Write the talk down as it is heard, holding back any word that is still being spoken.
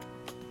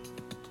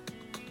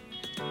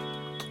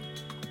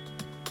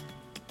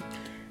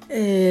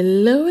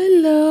Hello,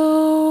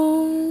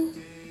 hello!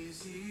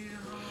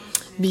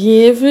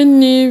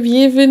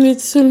 Bienvenue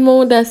tout le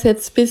monde à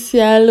cette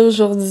spéciale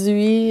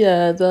aujourd'hui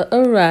de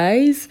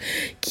Arise,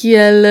 qui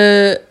est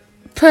le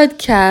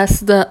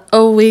podcast de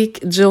Awake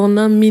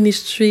Journal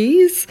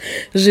Ministries.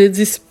 Je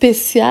dis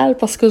spécial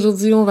parce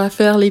qu'aujourd'hui, on va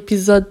faire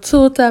l'épisode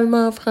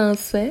totalement en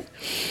français.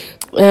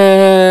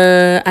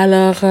 C'est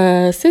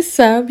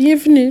ça,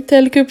 bienvenue,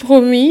 tel que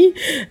promis.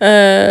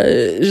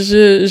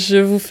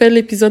 Je vous fais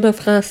l'épisode en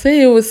français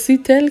et aussi,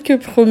 tel que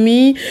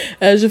promis,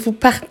 je vous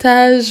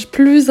partage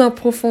plus en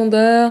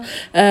profondeur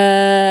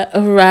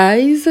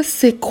Rise,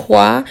 c'est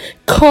quoi,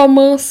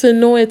 comment ce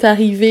nom est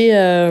arrivé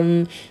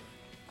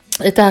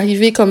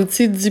comme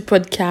titre du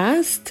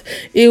podcast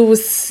et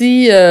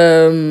aussi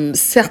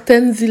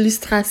certaines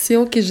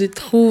illustrations que j'ai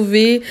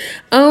trouvées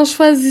en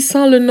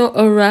choisissant le nom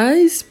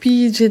Arise,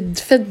 puis j'ai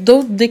fait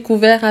d'autres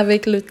découvertes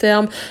avec le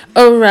terme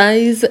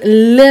Arise,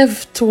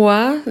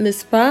 lève-toi,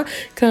 n'est-ce pas?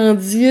 Quand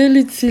Dieu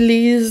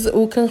l'utilise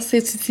ou quand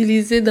c'est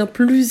utilisé dans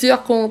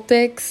plusieurs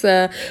contextes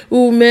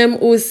ou même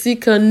aussi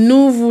quand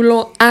nous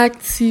voulons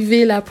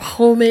activer la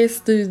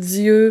promesse de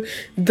Dieu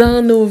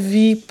dans nos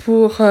vies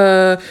pour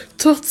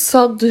toutes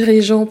sortes de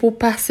régions, pour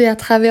passer à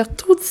travers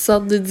toutes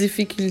sortes de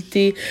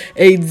difficultés.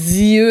 Et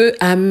Dieu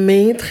a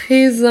maintes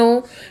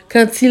raisons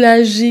quand il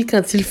agit,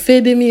 quand il fait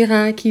des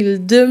miracles,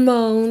 il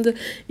demande,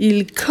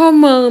 il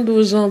commande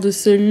aux gens de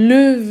se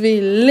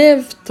lever.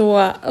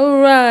 Lève-toi,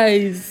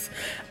 arise,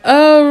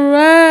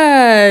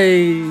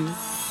 arise.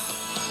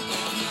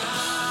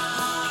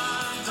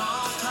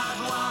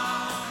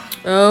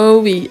 Oh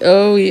oui,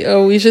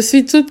 je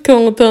suis toute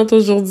contente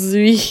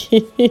aujourd'hui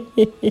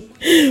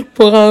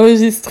pour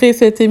enregistrer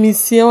cette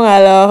émission.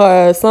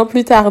 Alors, sans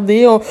plus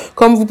tarder,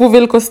 comme vous pouvez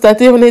le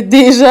constater, on est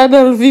déjà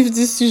dans le vif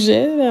du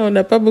sujet. On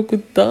n'a pas beaucoup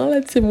de temps,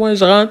 là. Tu sais, moi,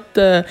 je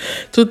rentre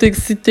toute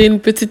excitée, une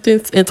petite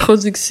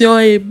introduction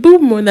et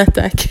boum, on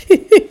attaque.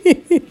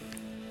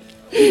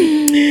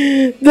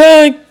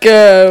 Donc,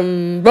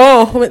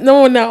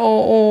 maintenant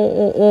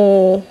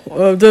on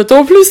de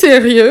ton plus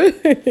sérieux.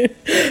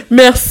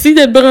 Merci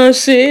d'être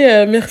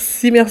branché.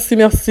 Merci.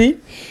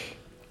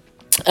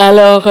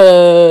 Alors,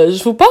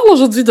 je vous parle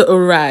aujourd'hui de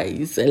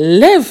Arise.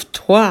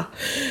 Lève-toi.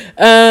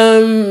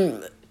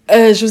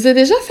 Je vous ai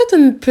déjà fait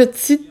une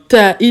petite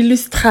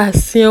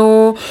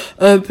illustration,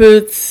 un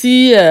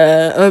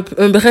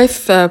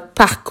bref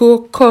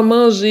parcours,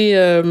 comment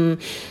j'ai...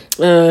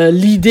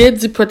 l'idée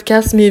du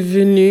podcast m'est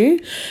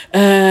venue.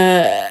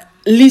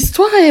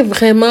 L'histoire est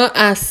vraiment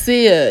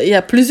assez... il y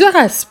a plusieurs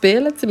aspects,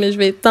 là, mais je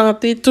vais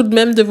tenter tout de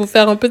même de vous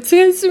faire un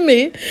petit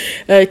résumé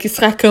qui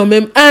sera quand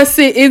même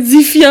assez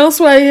édifiant,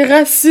 soyez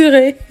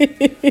rassurés.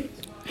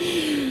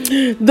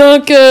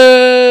 Donc,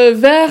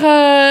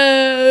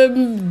 vers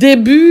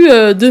début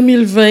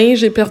 2020,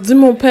 j'ai perdu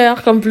mon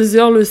père, comme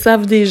plusieurs le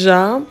savent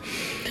déjà.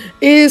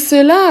 Et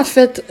cela a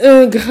fait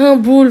un grand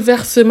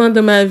bouleversement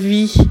de ma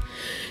vie.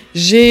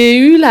 J'ai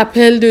eu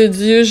l'appel de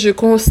Dieu, je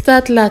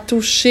constate la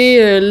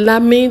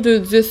main de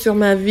Dieu sur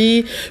ma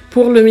vie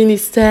pour le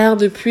ministère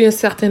depuis un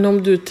certain nombre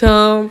de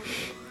temps.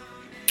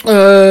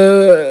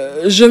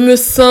 Je me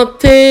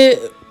sentais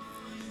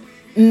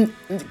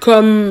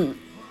comme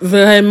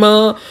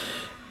vraiment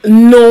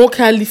non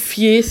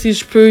qualifiée, si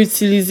je peux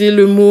utiliser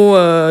le mot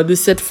de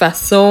cette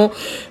façon,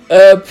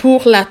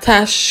 pour la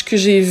tâche que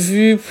j'ai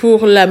vue,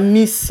 pour la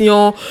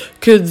mission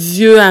que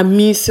Dieu a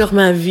mis sur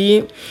ma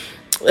vie.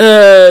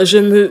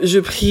 Je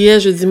priais,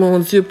 je dis, mon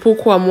Dieu,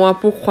 pourquoi moi?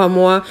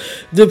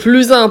 De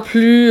plus en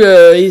plus,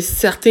 et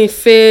certains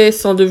faits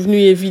sont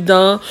devenus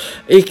évidents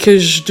et que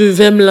je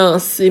devais me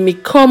lancer. Mais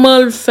comment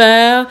le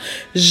faire?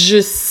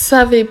 Je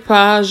savais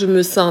pas, je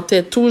me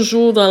sentais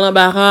toujours dans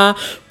l'embarras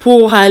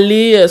pour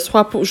aller,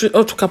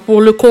 en tout cas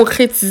pour le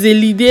concrétiser.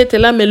 L'idée était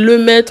là, mais le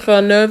mettre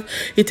en œuvre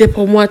était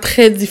pour moi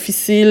très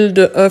difficile.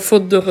 De un,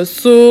 faute de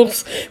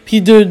ressources,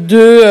 puis de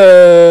deux,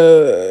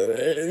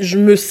 je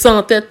me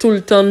sentais tout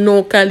le temps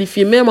non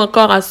qualifiée. Même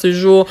encore à ce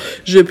jour,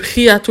 je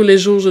prie à tous les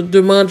jours, je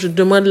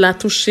demande la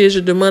toucher,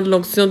 je demande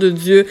l'onction de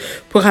Dieu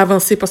pour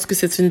avancer parce que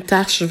c'est une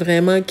tâche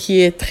vraiment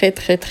qui est très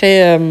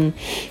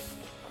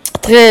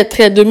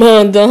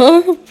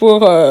demandant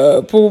pour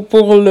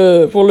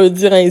le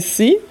dire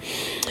ainsi.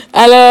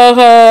 Alors,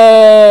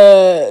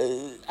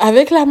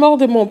 avec la mort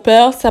de mon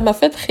père, ça m'a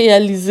fait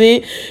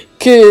réaliser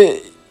que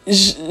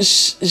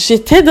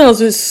j'étais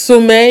dans un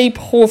sommeil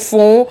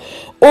profond,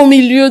 au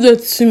milieu d'un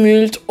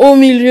tumulte, au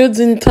milieu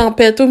d'une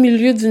tempête, au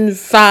milieu d'une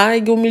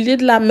vague, au milieu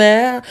de la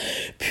mer.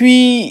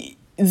 Puis,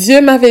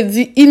 Dieu m'avait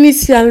dit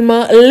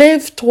initialement,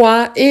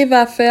 lève-toi et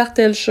va faire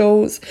telle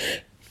chose.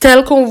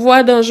 Tel qu'on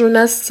voit dans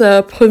Jonas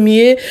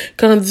 1er,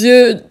 quand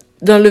Dieu...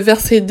 Dans le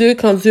verset 2,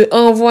 quand Dieu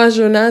envoie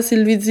Jonas,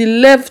 il lui dit,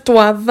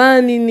 lève-toi, va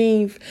à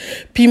Ninive.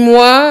 Puis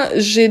moi,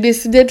 j'ai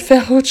décidé de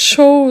faire autre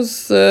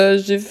chose.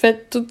 J'ai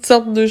fait toutes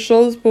sortes de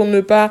choses pour ne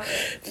pas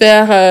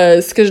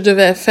faire ce que je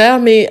devais faire.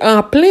 Mais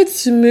en plein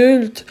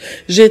tumulte,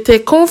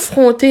 j'étais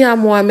confrontée à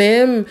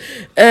moi-même.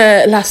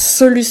 La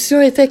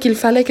solution était qu'il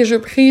fallait que je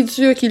prie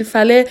Dieu, qu'il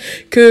fallait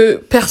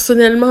que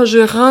personnellement je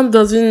rentre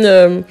dans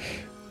une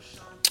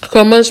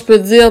comment je peux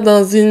dire,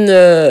 dans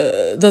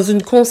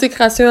une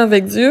consécration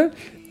avec Dieu.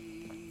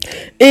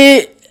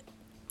 Et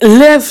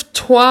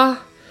lève-toi,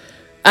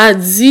 a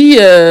dit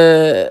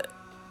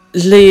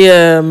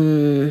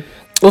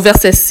au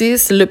verset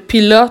 6, le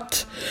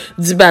pilote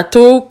du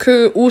bateau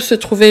où se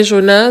trouvait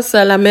Jonas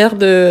à la mer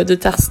de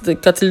Tarsis,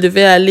 quand il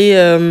devait aller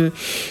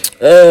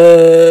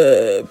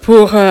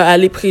pour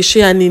aller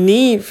prêcher à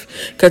Ninive,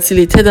 quand il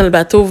était dans le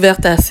bateau vers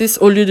Tarsis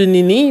au lieu de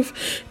Ninive.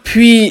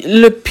 Puis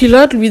le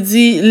pilote lui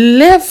dit,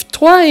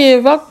 lève-toi et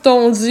invoque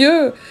ton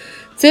Dieu.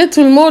 Tu sais,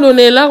 tout le monde, on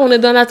est là, on est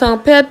dans la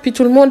tempête, puis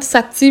tout le monde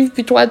s'active,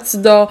 puis toi, tu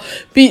dors.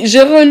 Puis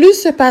j'ai relu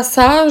ce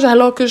passage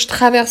alors que je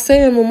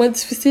traversais un moment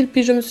difficile,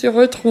 puis je me suis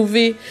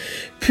retrouvée.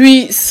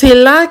 Puis c'est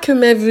là que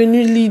m'est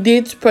venue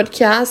l'idée du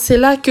podcast, c'est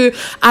là que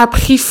a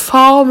pris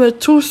forme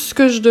tout ce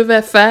que je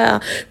devais faire.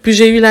 Puis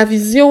j'ai eu la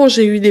vision,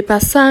 j'ai eu des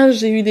passages,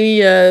 j'ai eu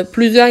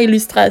plusieurs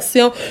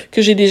illustrations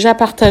que j'ai déjà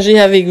partagées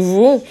avec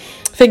vous.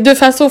 Fait que de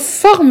façon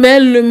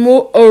formelle, le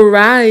mot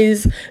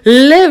arise,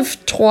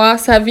 lève-toi,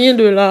 ça vient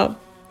de là.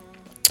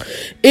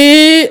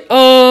 Et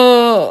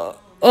en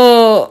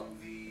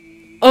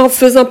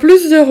faisant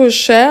plus de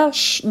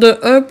recherches, de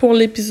 1 pour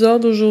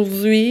l'épisode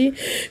aujourd'hui,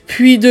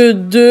 puis de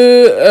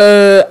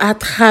 2 à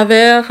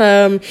travers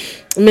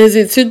mes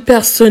études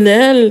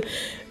personnelles,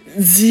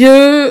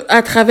 Dieu,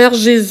 à travers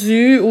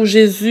Jésus, ou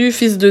Jésus,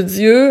 fils de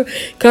Dieu,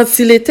 quand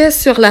il était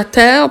sur la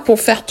terre pour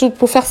faire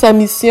sa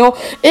mission,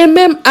 et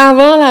même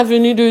avant la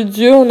venue de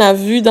Dieu, on a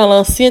vu dans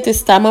l'Ancien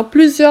Testament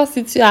plusieurs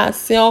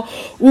situations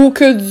où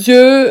que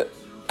Dieu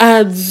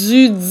a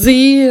dû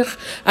dire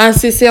à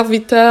ses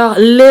serviteurs,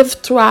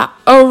 lève-toi,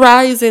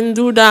 arise and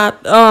do that,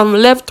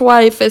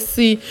 lève-toi et fais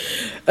ci.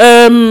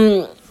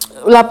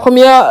 La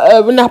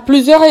première, on a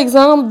plusieurs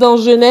exemples dans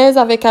Genèse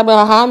avec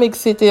Abraham,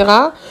 etc.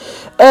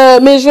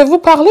 Mais je vais vous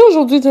parler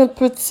aujourd'hui d'un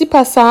petit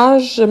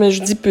passage, mais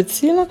je dis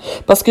petit là,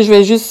 parce que je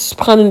vais juste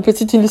prendre une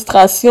petite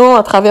illustration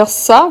à travers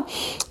ça.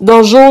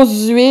 Dans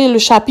Josué, le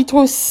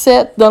chapitre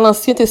 7 dans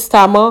l'Ancien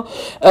Testament,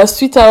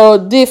 suite à la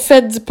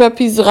défaite du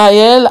peuple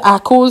Israël, à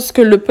cause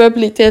que le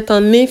peuple était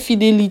en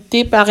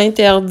infidélité par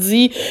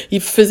interdit,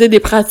 il faisait des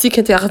pratiques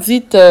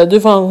interdites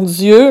devant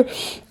Dieu.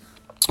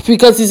 Puis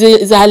quand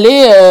ils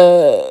allaient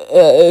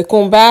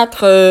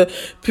combattre,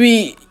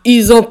 puis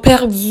ils ont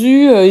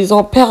perdu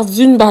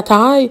une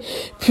bataille.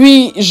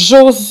 Puis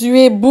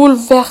Josué,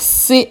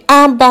 bouleversé,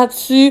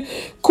 abattu,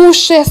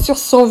 couchait sur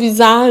son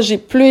visage et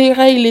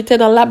pleurait. Il était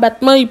dans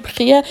l'abattement, il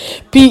priait.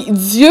 Puis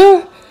Dieu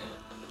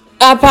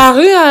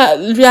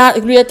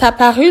lui est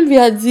apparu, lui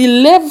a dit,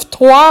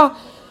 lève-toi,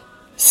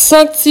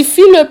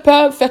 sanctifie le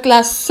peuple. Fait que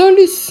la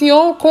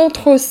solution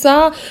contre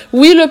ça,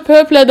 oui, le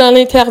peuple est dans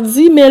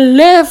l'interdit, mais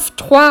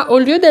lève-toi. Au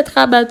lieu d'être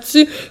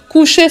abattu,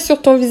 couché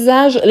sur ton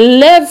visage,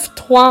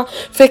 lève-toi.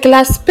 Fait que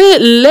l'aspect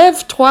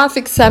lève-toi,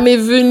 fait que ça m'est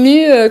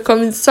venu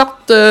comme une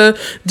sorte de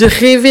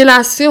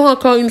révélation.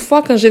 Encore une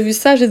fois, quand j'ai vu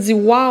ça, j'ai dit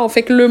wow.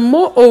 Fait que le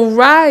mot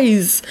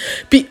arise,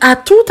 puis à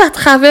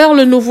travers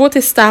le Nouveau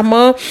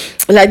Testament,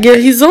 la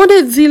guérison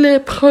des 10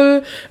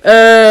 lépreux,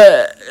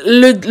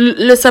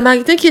 le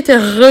Samaritain qui était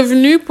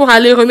revenu pour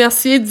aller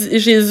remercier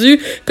Jésus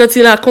quand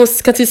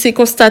il s'est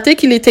constaté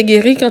qu'il était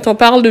guéri, quand on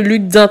parle de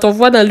Luc, on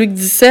voit dans Luc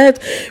 17.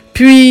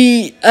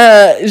 Puis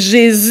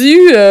Jésus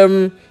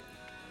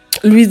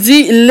lui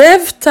dit,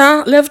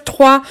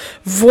 lève-toi,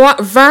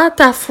 va,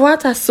 ta foi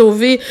t'a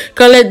sauvé.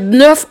 Quand les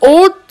 9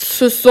 autres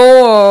se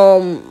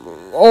sont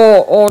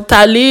ont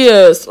allé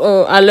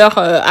à leur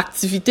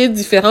activités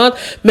différentes,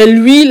 mais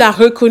lui, il a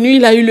reconnu,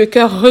 il a eu le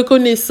cœur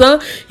reconnaissant,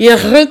 il est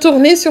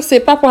retourné sur ses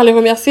pas pour aller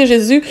remercier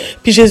Jésus,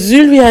 puis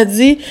Jésus lui a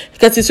dit,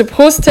 quand il se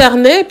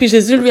prosternait, puis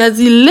Jésus lui a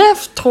dit,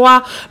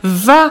 lève-toi,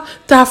 va,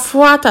 ta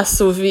foi t'a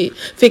sauvé.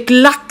 Fait que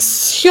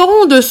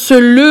l'action de se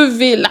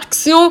lever,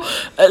 l'action,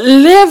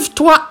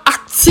 lève-toi,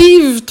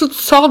 active toutes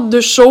sortes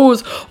de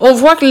choses. On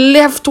voit que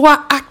lève-toi,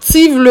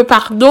 active le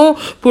pardon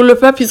pour le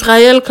peuple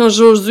Israël quand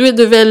Josué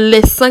devait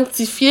les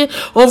sanctifier.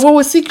 On voit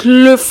aussi que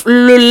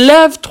le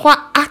lève-toi,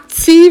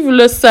 active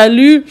le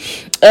salut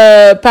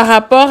par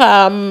rapport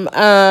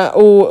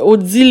aux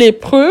 10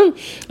 lépreux.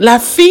 La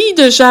fille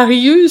de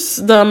Jairus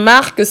dans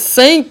Marc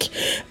 5,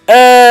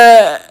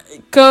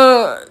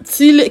 quand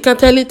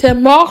elle était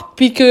morte,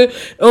 puis que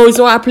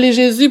ils ont appelé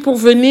Jésus pour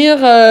venir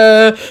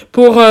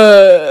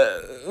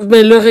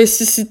le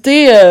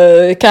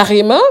ressusciter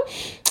carrément.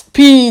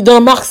 Puis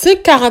dans Marc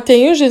 5,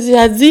 41, Jésus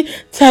a dit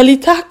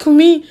Talitha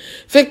Kumi.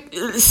 Fait que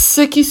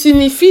ce qui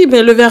signifie,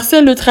 le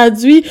verset le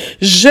traduit,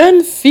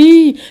 jeune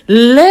fille,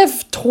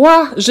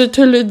 lève-toi, je te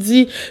le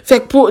dis. Fait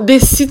que pour des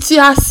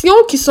situations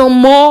qui sont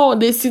mortes,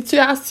 des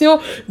situations,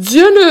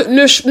 Dieu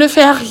ne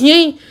fait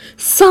rien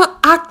sans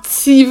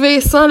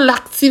activer, sans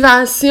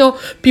l'activation.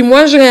 Puis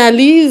moi, je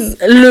réalise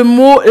le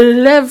mot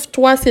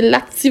lève-toi, c'est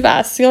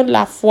l'activation de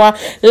la foi,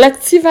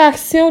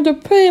 l'activation de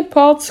peu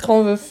importe ce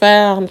qu'on veut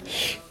faire.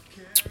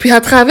 Puis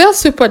à travers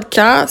ce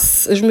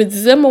podcast, je me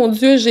disais, mon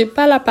Dieu, j'ai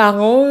pas la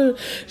parole.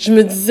 Je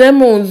me disais,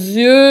 mon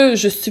Dieu,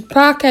 je suis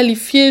pas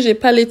qualifiée, j'ai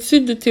pas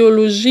l'étude de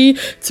théologie.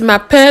 Tu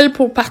m'appelles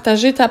pour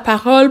partager ta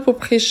parole, pour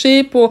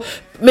prêcher, pour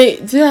Mais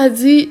Dieu a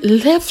dit,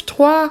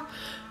 lève-toi,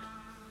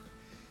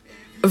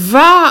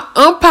 va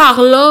en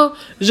parlant,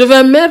 je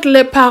vais mettre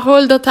les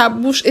paroles dans ta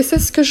bouche. Et c'est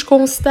ce que je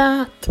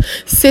constate.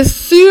 C'est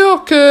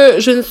sûr que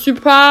je ne suis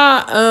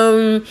pas...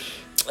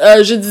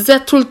 je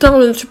disais tout le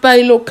temps, je ne suis pas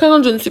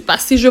éloquente, je ne suis pas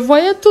si. Je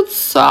voyais toutes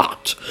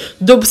sortes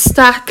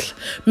d'obstacles.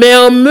 Mais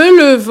en me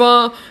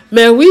levant,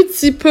 mais oui,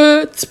 tu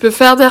peux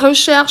faire des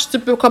recherches, tu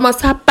peux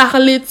commencer à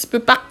parler, tu peux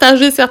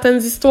partager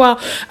certaines histoires.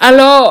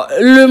 Alors,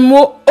 le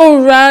mot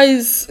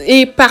arise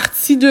est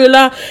parti de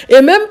là. Et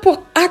même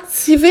pour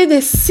activer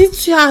des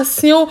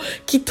situations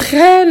qui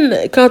traînent,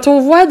 quand on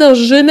voit dans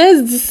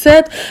Genèse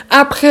 17,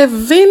 après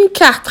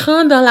 24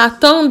 ans dans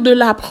l'attente de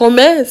la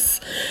promesse,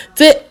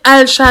 tu sais,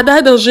 El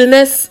Shaddai dans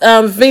Genèse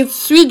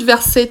 28,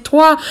 verset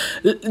 3,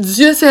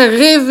 Dieu s'est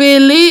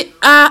révélé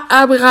à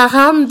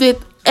Abraham d'être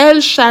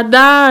El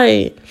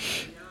Shaddai.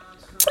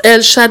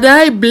 El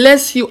Shaddai,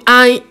 bless you,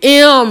 I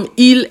am,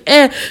 il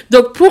est.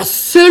 Donc, pour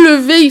se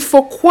lever, il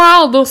faut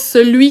croire dans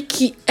celui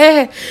qui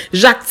est.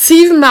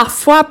 J'active ma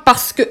foi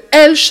parce que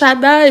El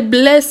Shaddai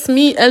bless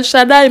me, El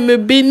Shaddai me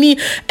bénit,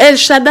 El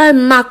Shaddai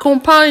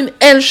m'accompagne,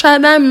 El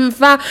Shaddai me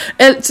va.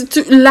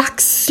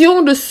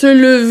 L'action de se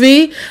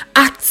lever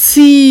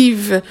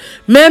active.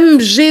 Même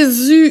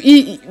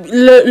Jésus,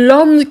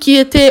 l'homme qui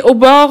était au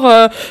bord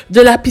de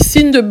la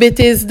piscine de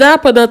Bethesda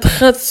pendant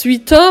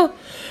 38 ans,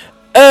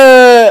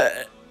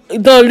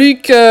 dans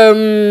Luc,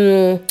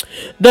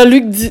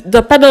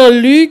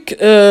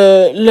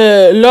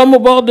 l'homme au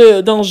bord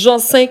dans Jean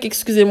 5,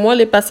 excusez-moi,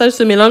 les passages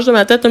se mélangent dans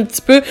ma tête un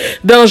petit peu.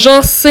 Dans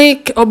Jean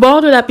 5, au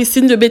bord de la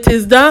piscine de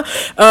Bethesda,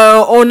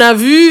 on a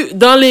vu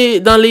dans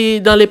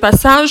les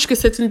passages que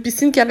c'est une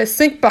piscine qui avait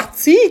 5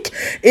 portiques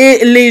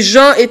et les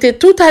gens étaient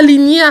tout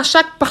alignés à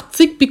chaque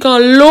portique, puis quand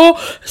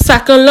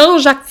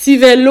l'ange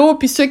activait l'eau,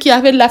 puis ceux qui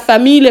avaient de la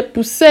famille les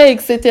poussaient,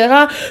 etc.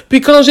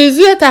 Puis quand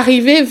Jésus est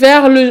arrivé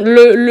vers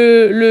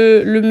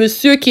le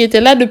monsieur qui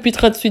était là depuis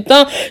 38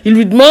 ans, il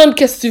lui demande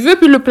qu'est-ce que tu veux,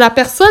 puis la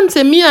personne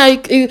s'est mis à...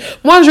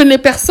 Moi, je n'ai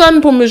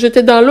personne pour me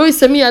jeter dans l'eau, il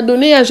s'est mis à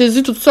donner à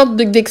Jésus toutes sortes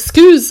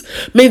d'excuses.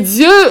 Mais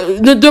Dieu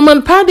ne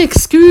demande pas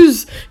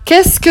d'excuses.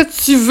 Qu'est-ce que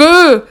tu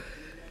veux?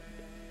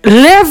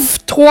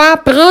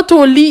 Lève-toi, prends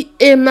ton lit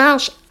et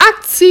marche.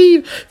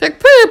 Active. Fait que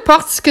peu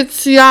importe ce que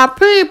tu as,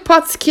 peu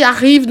importe ce qui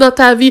arrive dans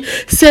ta vie,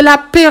 c'est la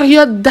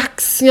période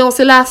d'action.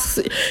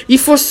 Il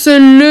faut se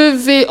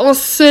lever, on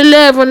se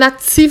lève, on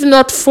active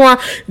notre foi.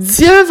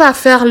 Dieu va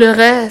faire le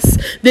reste.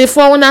 Des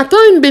fois, on attend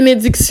une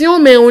bénédiction,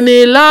 mais on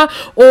est là,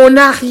 on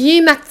n'a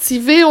rien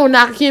activé, on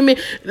n'a rien, mais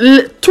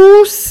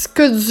tout ce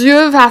que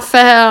Dieu va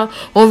faire,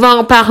 on va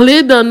en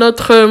parler dans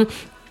notre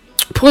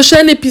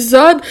prochain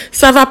épisode,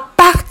 ça va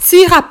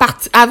partir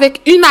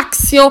avec une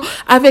action,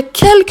 avec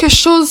quelque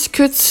chose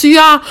que tu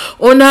as.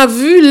 On a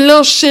vu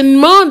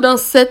l'enchaînement dans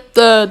cette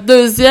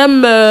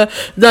dans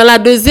la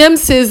deuxième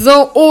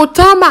saison,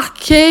 autant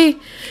marqué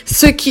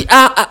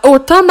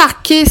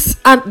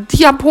à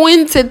the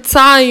appointed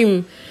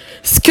time.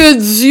 Ce que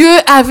Dieu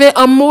avait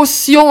en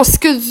motion, ce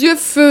que Dieu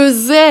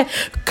faisait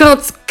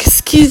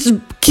ce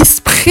qui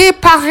se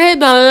préparait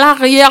dans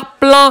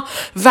l'arrière-plan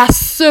va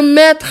se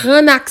mettre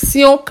en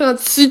action quand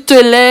tu te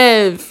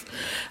lèves.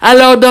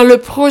 Alors, dans le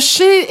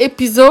prochain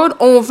épisode,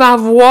 on va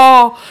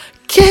voir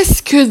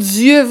qu'est-ce que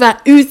Dieu va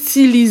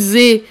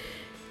utiliser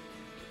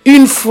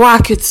une fois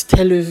que tu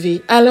t'es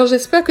levé. Alors,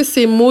 j'espère que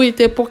ces mots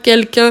étaient pour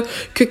quelqu'un,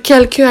 que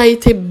quelqu'un a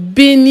été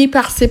béni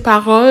par ces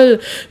paroles.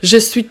 Je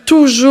suis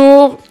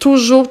toujours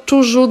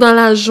dans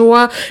la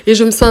joie et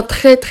je me sens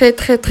très, très,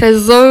 très,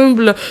 très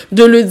humble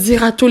de le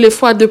dire à tous les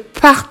fois, de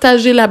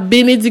partager la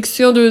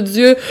bénédiction de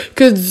Dieu,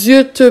 que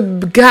Dieu te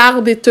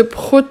garde et te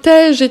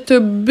protège et te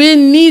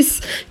bénisse,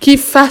 qu'il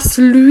fasse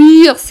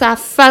luire sa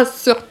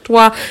face sur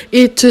toi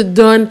et te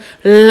donne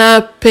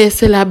la paix.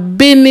 C'est la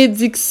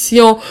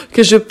bénédiction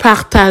que je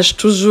partage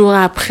toujours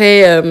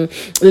après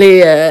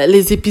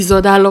les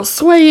épisodes. Alors,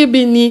 soyez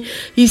bénis.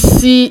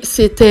 Ici,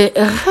 c'était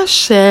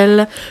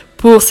Rachel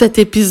pour cet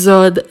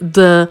épisode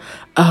de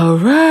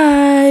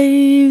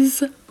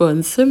Arise.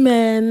 Bonne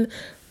semaine.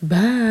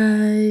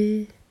 Bye.